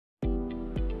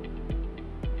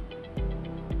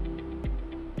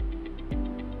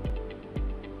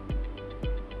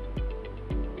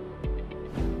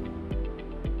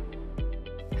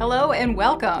Hello and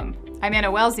welcome. I'm Anna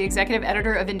Wells, the Executive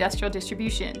Editor of Industrial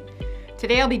Distribution.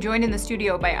 Today I'll be joined in the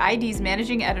studio by ID's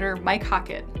Managing Editor, Mike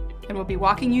Hockett, and we'll be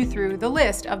walking you through the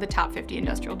list of the top 50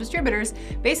 industrial distributors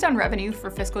based on revenue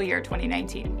for fiscal year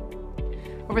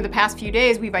 2019. Over the past few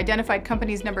days, we've identified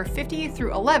companies number 50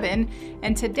 through 11,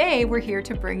 and today we're here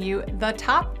to bring you the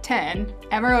top 10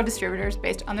 MRO distributors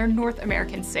based on their North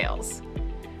American sales.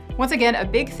 Once again, a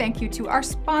big thank you to our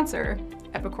sponsor,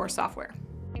 Epicor Software.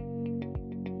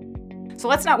 So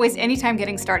let's not waste any time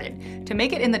getting started. To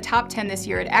make it in the top 10 this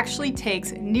year, it actually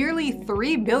takes nearly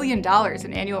 $3 billion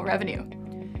in annual revenue.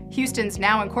 Houston's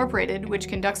Now Incorporated, which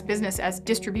conducts business as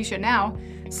Distribution Now,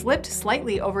 slipped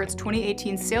slightly over its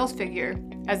 2018 sales figure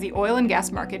as the oil and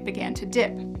gas market began to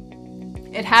dip.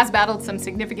 It has battled some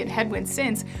significant headwinds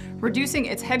since, reducing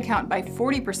its headcount by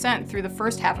 40% through the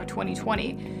first half of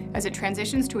 2020 as it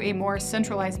transitions to a more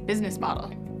centralized business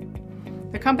model.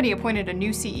 The company appointed a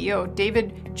new CEO,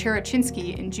 David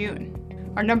Cherachynski, in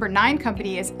June. Our number 9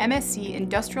 company is MSC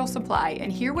Industrial Supply, and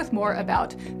here with more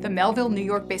about the Melville, New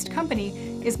York-based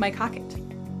company is Mike Hockett.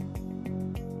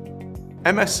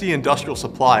 MSC Industrial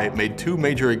Supply made 2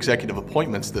 major executive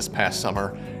appointments this past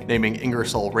summer, naming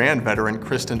Ingersoll Rand veteran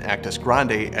Kristen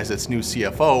Actis-Grande as its new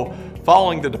CFO,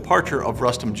 following the departure of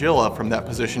Rustam Jilla from that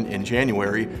position in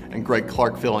January and Greg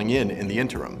Clark filling in the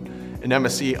interim. And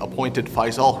MSC appointed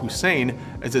Faisal Hussain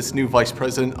as its new Vice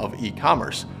President of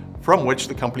E-commerce, from which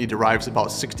the company derives about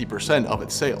 60% of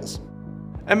its sales.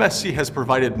 MSC has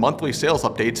provided monthly sales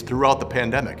updates throughout the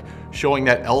pandemic, showing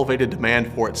that elevated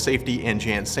demand for its safety and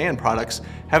Jan sand products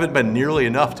haven't been nearly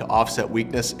enough to offset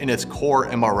weakness in its core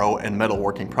MRO and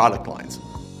metalworking product lines.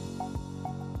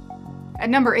 At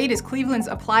number 8 is Cleveland's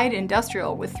Applied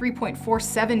Industrial with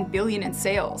 $3.47 billion in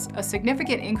sales, a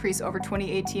significant increase over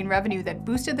 2018 revenue that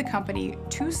boosted the company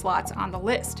 2 slots on the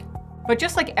list. But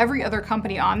just like every other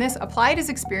company on this, Applied is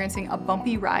experiencing a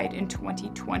bumpy ride in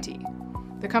 2020.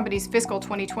 The company's fiscal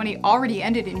 2020 already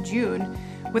ended in June,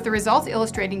 with the results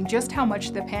illustrating just how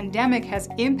much the pandemic has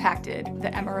impacted the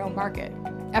MRO market.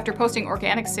 After posting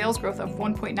organic sales growth of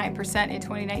 1.9% in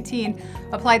 2019,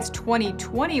 Applied's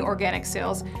 2020 organic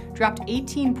sales dropped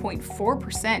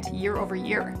 18.4% year over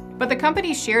year. But the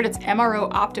company shared its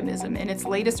MRO optimism in its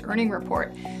latest earnings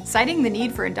report, citing the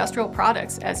need for industrial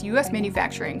products as U.S.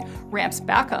 manufacturing ramps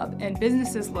back up and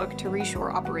businesses look to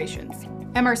reshore operations.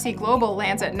 MRC Global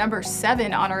lands at number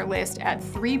 7 on our list at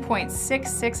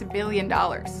 $3.66 billion.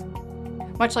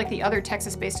 Much like the other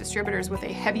Texas-based distributors with a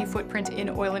heavy footprint in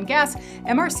oil and gas,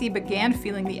 MRC began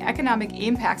feeling the economic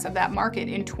impacts of that market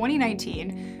in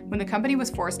 2019 when the company was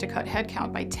forced to cut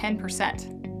headcount by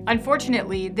 10%.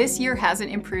 Unfortunately, this year hasn't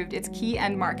improved its key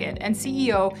end market, and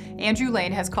CEO Andrew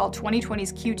Lane has called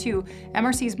 2020's Q2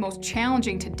 MRC's most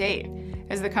challenging to date,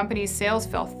 as the company's sales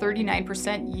fell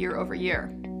 39% year over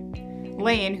year.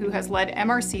 Lane, who has led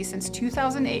MRC since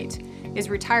 2008, is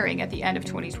retiring at the end of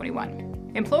 2021.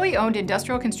 Employee-owned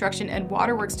industrial construction and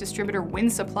waterworks distributor Win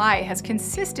Supply has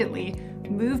consistently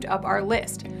moved up our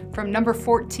list, from number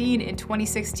 14 in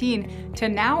 2016 to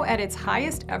now at its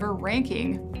highest ever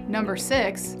ranking, number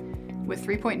 6, with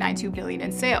 $3.92 billion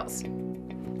in sales.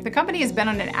 The company has been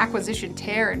on an acquisition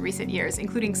tear in recent years,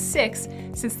 including 6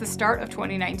 since the start of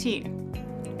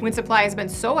 2019. Win Supply has been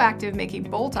so active making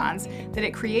bolt-ons that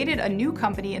it created a new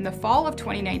company in the fall of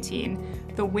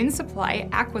 2019, the Win Supply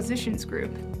Acquisitions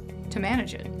Group, to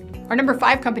manage it. Our number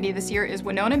 5 company this year is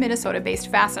Winona, Minnesota-based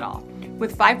Fastenal,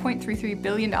 with $5.33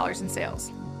 billion in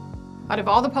sales. Out of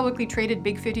all the publicly traded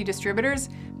Big 50 distributors,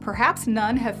 perhaps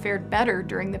none have fared better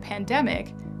during the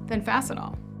pandemic than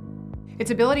Fastenal.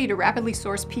 Its ability to rapidly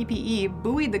source PPE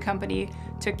buoyed the company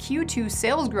to Q2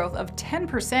 sales growth of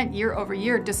 10% year over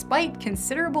year, despite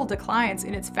considerable declines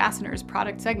in its fasteners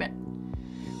product segment.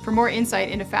 For more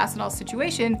insight into Fastenal's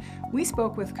situation, we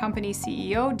spoke with company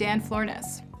CEO Dan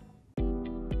Florness.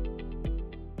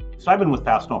 So I've been with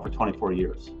Fastenal for 24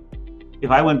 years. If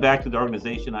I went back to the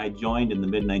organization I joined in the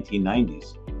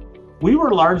mid-1990s, we were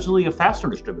largely a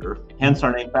fastener distributor, hence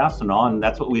our name Fastenal, and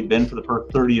that's what we've been for the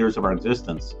first 30 years of our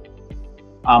existence.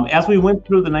 As we went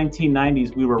through the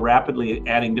 1990s, we were rapidly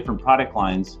adding different product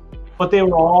lines, but they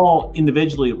were all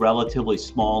individually relatively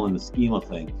small in the scheme of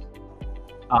things.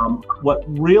 What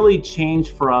really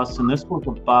changed for us, and this was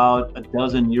about a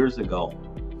dozen years ago,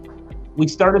 we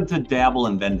started to dabble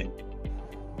in vending.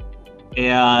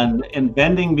 And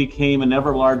vending became an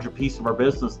ever larger piece of our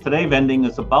business. Today, vending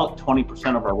is about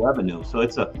 20% of our revenue. So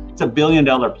it's a $1 billion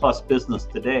plus business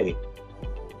today.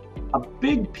 A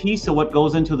big piece of what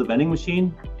goes into the vending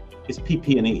machine is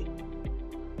PP&E.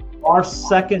 Our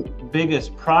second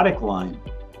biggest product line,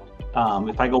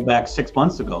 if I go back 6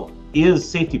 months ago, is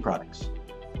safety products.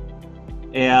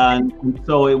 And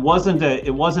so it wasn't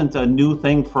a new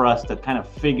thing for us to kind of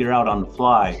figure out on the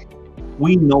fly.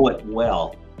 We know it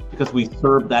well because we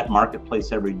serve that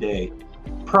marketplace every day.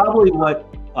 Probably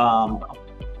what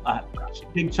a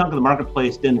big chunk of the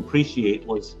marketplace didn't appreciate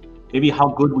was maybe how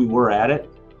good we were at it,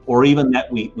 or even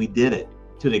that we did it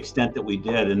to the extent that we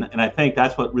did. And I think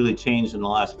that's what really changed in the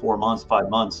last 4 months, 5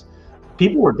 months.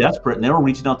 People were desperate and they were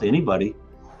reaching out to anybody.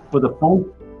 For the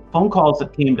phone calls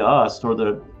that came to us, or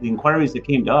the inquiries that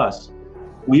came to us,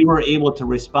 we were able to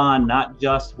respond not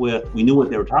just with, we knew what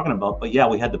they were talking about, but yeah,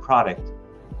 we had the product.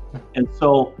 And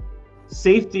so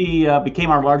safety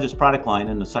became our largest product line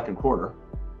in the second quarter.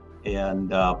 And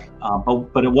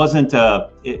but it wasn't a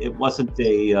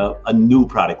new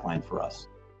product line for us.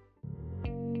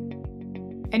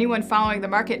 Anyone following the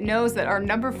market knows that our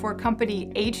number 4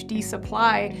 company, HD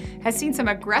Supply, has seen some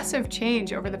aggressive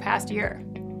change over the past year.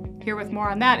 Here with more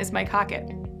on that is Mike Hockett.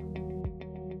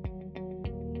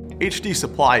 HD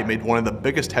Supply made one of the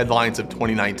biggest headlines of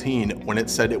 2019 when it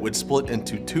said it would split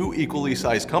into 2 equally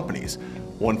sized companies,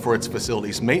 one for its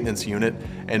facilities maintenance unit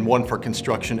and one for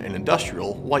construction and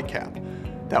industrial, Whitecap.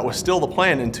 That was still the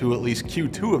plan into at least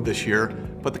Q2 of this year,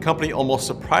 but the company almost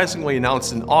surprisingly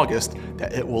announced in August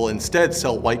that it will instead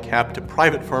sell Whitecap to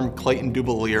private firm Clayton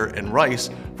Dubilier and Rice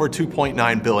for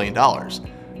 $2.9 billion.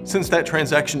 Since that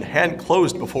transaction hadn't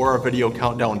closed before our video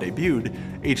countdown debuted,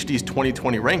 HD's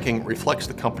 2020 ranking reflects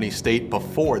the company's state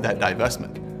before that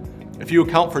divestment. If you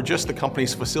account for just the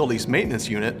company's facilities maintenance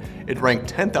unit, it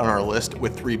ranked 10th on our list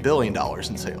with $3 billion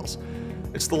in sales.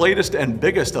 It's the latest and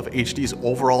biggest of HD's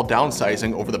overall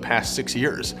downsizing over the past 6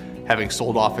 years, having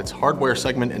sold off its hardware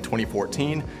segment in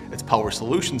 2014, its power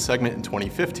solutions segment in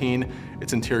 2015,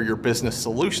 its interior business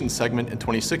solutions segment in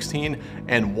 2016,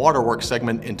 and waterworks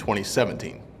segment in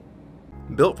 2017.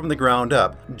 Built from the ground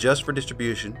up, just for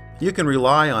distribution, you can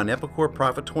rely on Epicor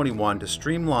Profit 21 to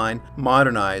streamline,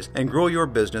 modernize, and grow your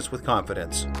business with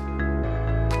confidence.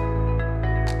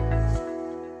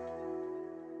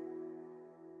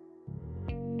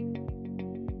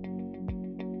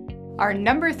 Our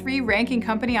number 3 ranking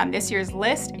company on this year's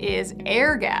list is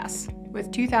Airgas,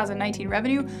 with 2019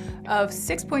 revenue of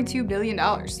 $6.2 billion.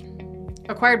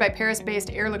 Acquired by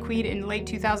Paris-based Air Liquide in late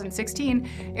 2016,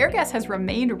 Airgas has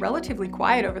remained relatively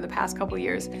quiet over the past couple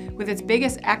years, with its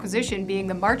biggest acquisition being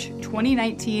the March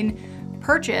 2019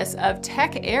 purchase of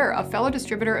Tech Air, a fellow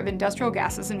distributor of industrial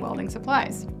gases and welding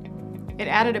supplies. It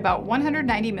added about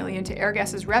 $190 million to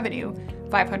Airgas's revenue,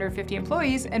 550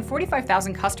 employees, and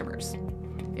 45,000 customers.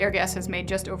 Airgas has made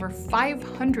just over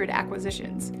 500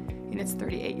 acquisitions in its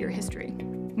 38-year history.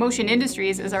 Motion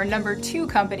Industries is our number 2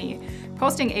 company,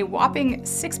 posting a whopping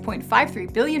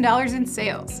 $6.53 billion in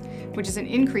sales, which is an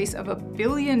increase of $1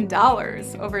 billion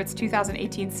over its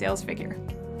 2018 sales figure.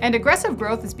 And aggressive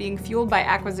growth is being fueled by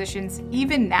acquisitions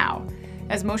even now,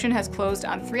 as Motion has closed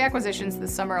on 3 acquisitions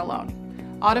this summer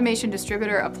alone: automation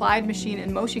distributor Applied Machine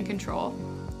and Motion Control,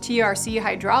 TRC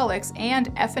Hydraulics,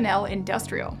 and F&L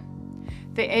Industrial.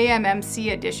 The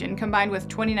AMMC addition, combined with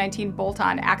 2019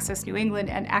 bolt-on Access New England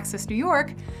and Access New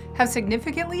York, have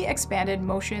significantly expanded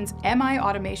Motion's MI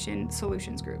Automation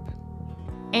Solutions Group.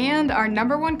 And our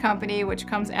number 1 company, which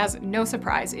comes as no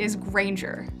surprise, is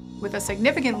Grainger, with a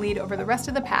significant lead over the rest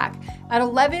of the pack at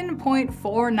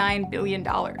 $11.49 billion.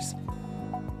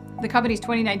 The company's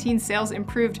 2019 sales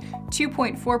improved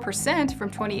 2.4%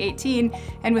 from 2018,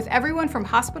 and with everyone from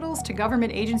hospitals to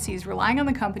government agencies relying on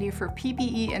the company for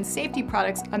PPE and safety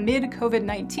products amid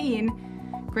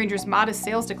COVID-19, Grainger's modest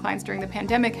sales declines during the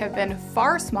pandemic have been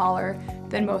far smaller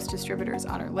than most distributors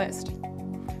on our list.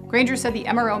 Grainger said the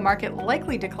MRO market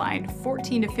likely declined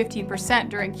 14 to 15%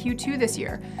 during Q2 this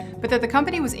year, but that the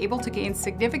company was able to gain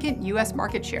significant U.S.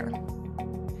 market share.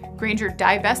 Grainger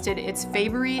divested its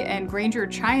Fabory and Grainger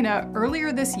China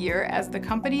earlier this year as the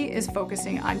company is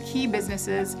focusing on key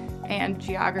businesses and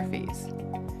geographies.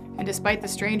 And despite the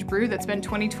strange brew that's been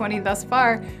 2020 thus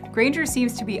far, Grainger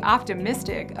seems to be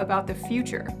optimistic about the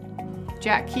future.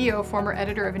 Jack Keogh, former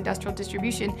editor of Industrial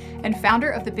Distribution and founder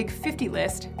of the Big 50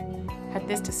 list, had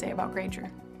this to say about Grainger.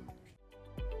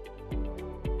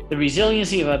 The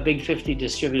resiliency of our Big 50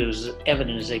 distributors is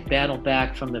evident as they battle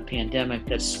back from the pandemic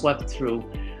that swept through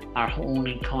our own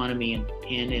economy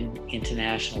and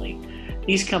internationally.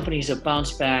 These companies have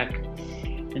bounced back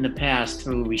in the past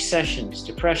through recessions,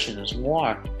 depressions,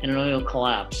 war, and an oil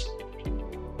collapse.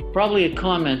 Probably a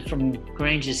comment from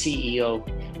Grainger CEO,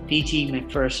 D.T.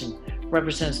 McPherson,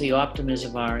 represents the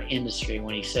optimism of our industry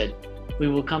when he said, "We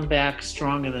will come back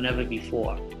stronger than ever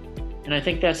before." And I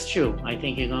think that's true. I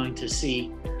think you're going to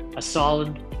see a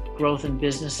solid growth in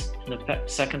business in the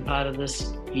second part of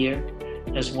this year.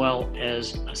 as well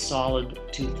as a solid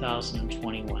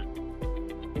 2021.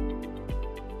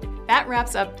 That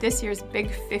wraps up this year's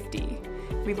Big 50.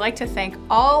 We'd like to thank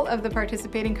all of the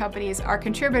participating companies, our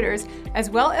contributors, as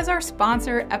well as our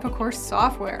sponsor, Epicor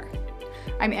Software.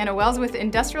 I'm Anna Wells with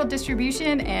Industrial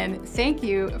Distribution, and thank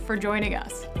you for joining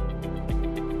us.